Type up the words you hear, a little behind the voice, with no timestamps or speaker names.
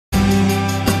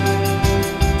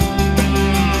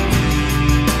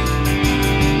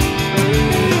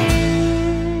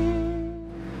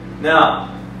Now,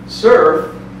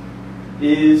 Surf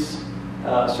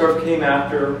came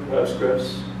after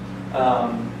WebScripts.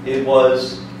 It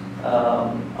was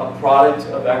a product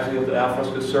of the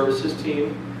Alfresco Services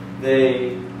team.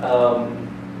 They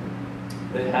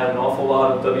had an awful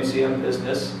lot of WCM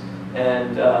business,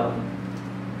 and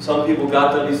some people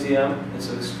got WCM. It's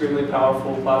an extremely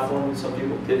powerful platform, and some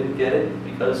people didn't get it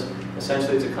because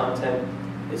essentially it's a content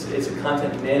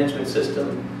management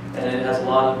system, and it has a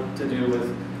lot to do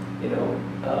with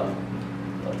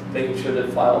making sure that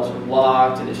files are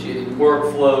locked, initiating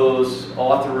workflows,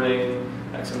 authoring,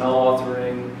 XML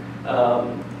authoring,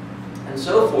 and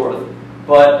so forth.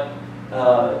 But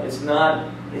it's not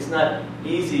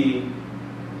easy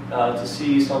to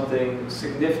see something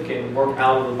significant work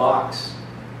out of the box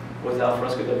with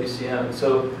Alfresco WCM.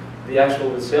 So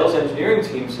the sales engineering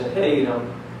team said, hey,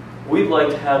 we'd like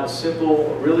to have a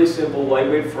really simple,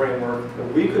 lightweight framework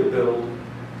that we could build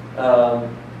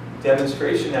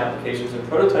demonstration applications and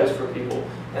prototypes for people.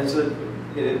 And so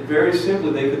very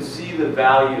simply, they could see the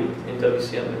value in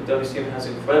WCM. And WCM has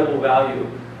incredible value,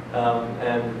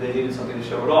 and they needed something to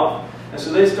show it off. And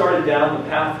so they started down the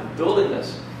path of building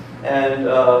this. And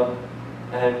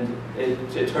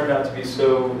it turned out to be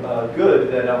so good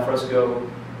that Alfresco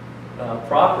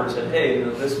proper said, hey,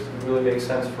 this really makes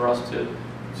sense for us to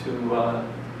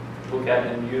look at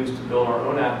and use to build our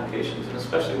own applications, and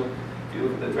especially when you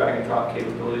look at the drag and drop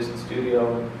capabilities in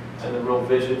Studio and the real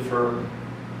vision for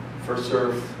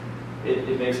Surf,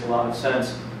 it makes a lot of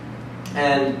sense.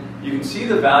 And you can see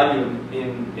the value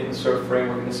in the Surf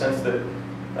framework in the sense that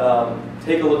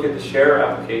take a look at the share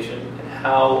application and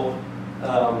how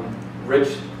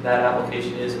rich that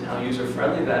application is and how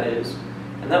user-friendly that is.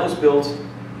 And that was built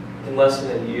in less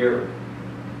than a year.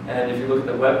 And if you look at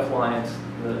the web client,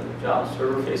 the Java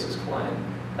Server Faces client,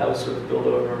 that was sort of built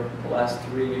over the last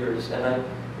 3 years. And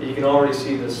you can already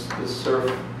see the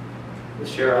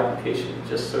share application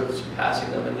just sort of surpassing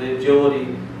them, and the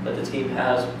agility that the team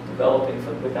has developing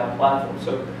with that platform.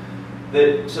 So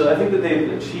I think that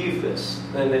they've achieved this,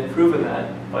 and they've proven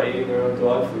that by eating their own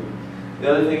dog food. The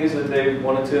other thing is that they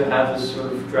wanted to have this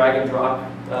sort of drag and drop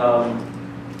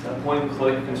point and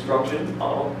click construction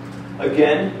model.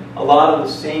 Again, a lot of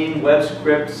the same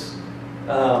WebScripts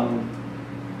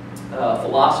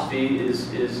philosophy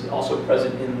is also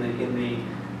present in the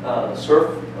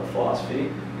Surf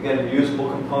philosophy. Again,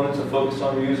 reusable components, a focus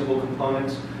on reusable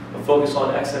components, a focus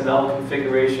on XML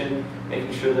configuration,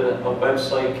 making sure that a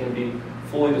website can be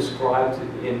fully described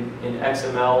in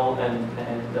XML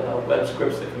and web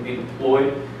scripts that can be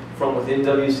deployed from within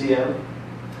WCM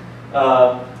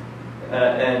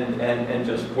and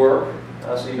just work.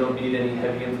 So you don't need any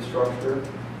heavy infrastructure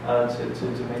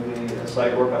to make a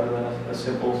site work other than a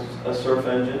simple surf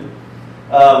engine.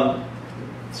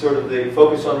 Sort of the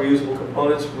focus on reusable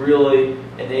components really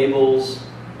enables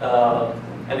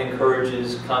and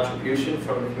encourages contribution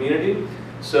from the community.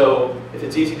 So if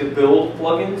it's easy to build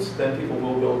plugins, then people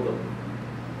will build them,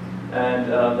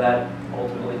 and that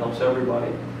ultimately helps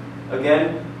everybody.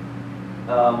 Again,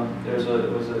 the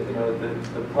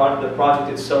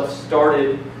project itself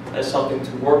started as something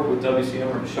to work with WCM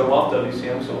or to show off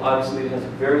WCM. So obviously it has a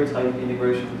very tight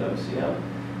integration with WCM,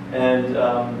 and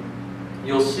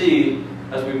you'll see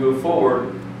as we move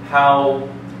forward how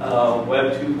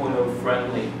Web 2.0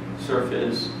 friendly Surf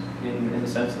is, in the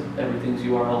sense that everything's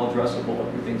URL addressable,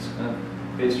 everything's kind of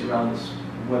based around this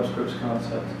web scripts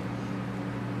concept.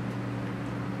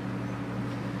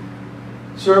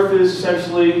 Surf is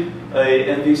essentially a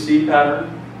MVC pattern.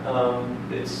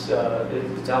 It's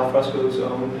Alfresco's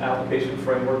own application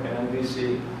framework and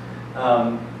MVC.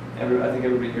 I think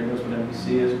everybody here knows what MVC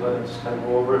is, but I'll just kind of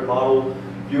go over it. Model,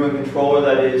 view, and controller,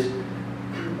 that is,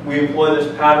 we employ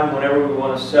this pattern whenever we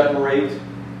want to separate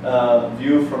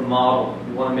view from model.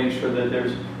 We want to make sure that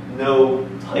there's no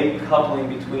tight coupling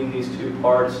between these two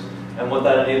parts, and what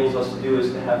that enables us to do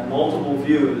is to have multiple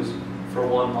views for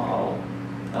one model.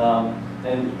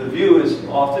 And the view is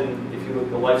often, if you look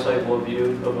at the life cycle of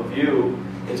a view,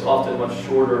 it's often much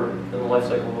shorter than the life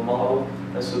cycle of a model,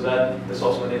 and so this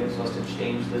also enables us to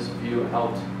change this view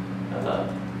out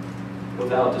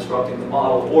without disrupting the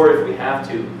model, or if we have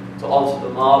to alter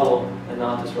the model and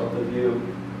not disrupt the view.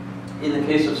 In the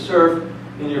case of Surf,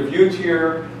 in your view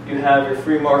tier, you have your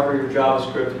free marker, your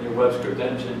JavaScript, and your WebScript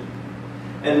engine.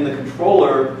 And in the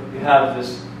controller, you have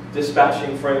this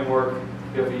dispatching framework,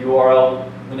 you have a URL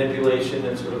manipulation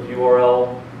and sort of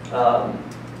URL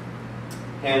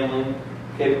handling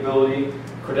capability,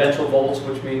 credential vaults,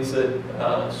 which means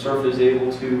that Surf is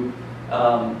able to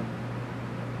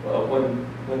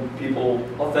when people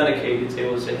authenticate, it's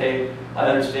able to say, hey, I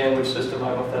understand which system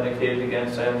I've authenticated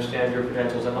against, I understand your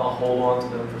credentials, and I'll hold on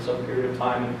to them for some period of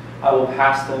time, and I will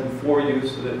pass them for you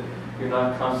so that you're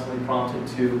not constantly prompted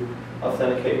to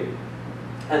authenticate.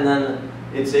 And then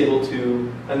it's able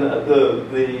to, and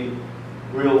the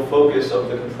real focus of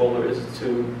the controller is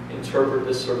to interpret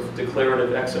this sort of declarative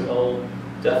XML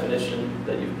definition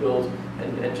that you've built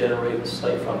and generate a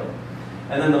site from it.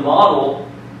 And then the model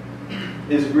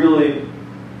is really,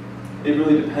 it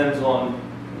really depends on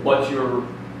what you're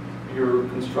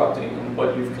constructing and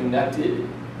what you've connected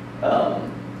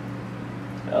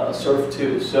Surf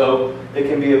to. So it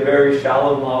can be a very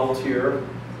shallow model tier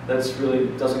that's really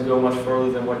doesn't go much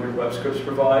further than what your web scripts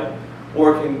provide,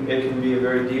 or it can be a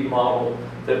very deep model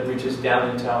that reaches down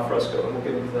into Alfresco, and we'll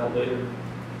get into that later,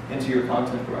 into your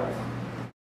content graph.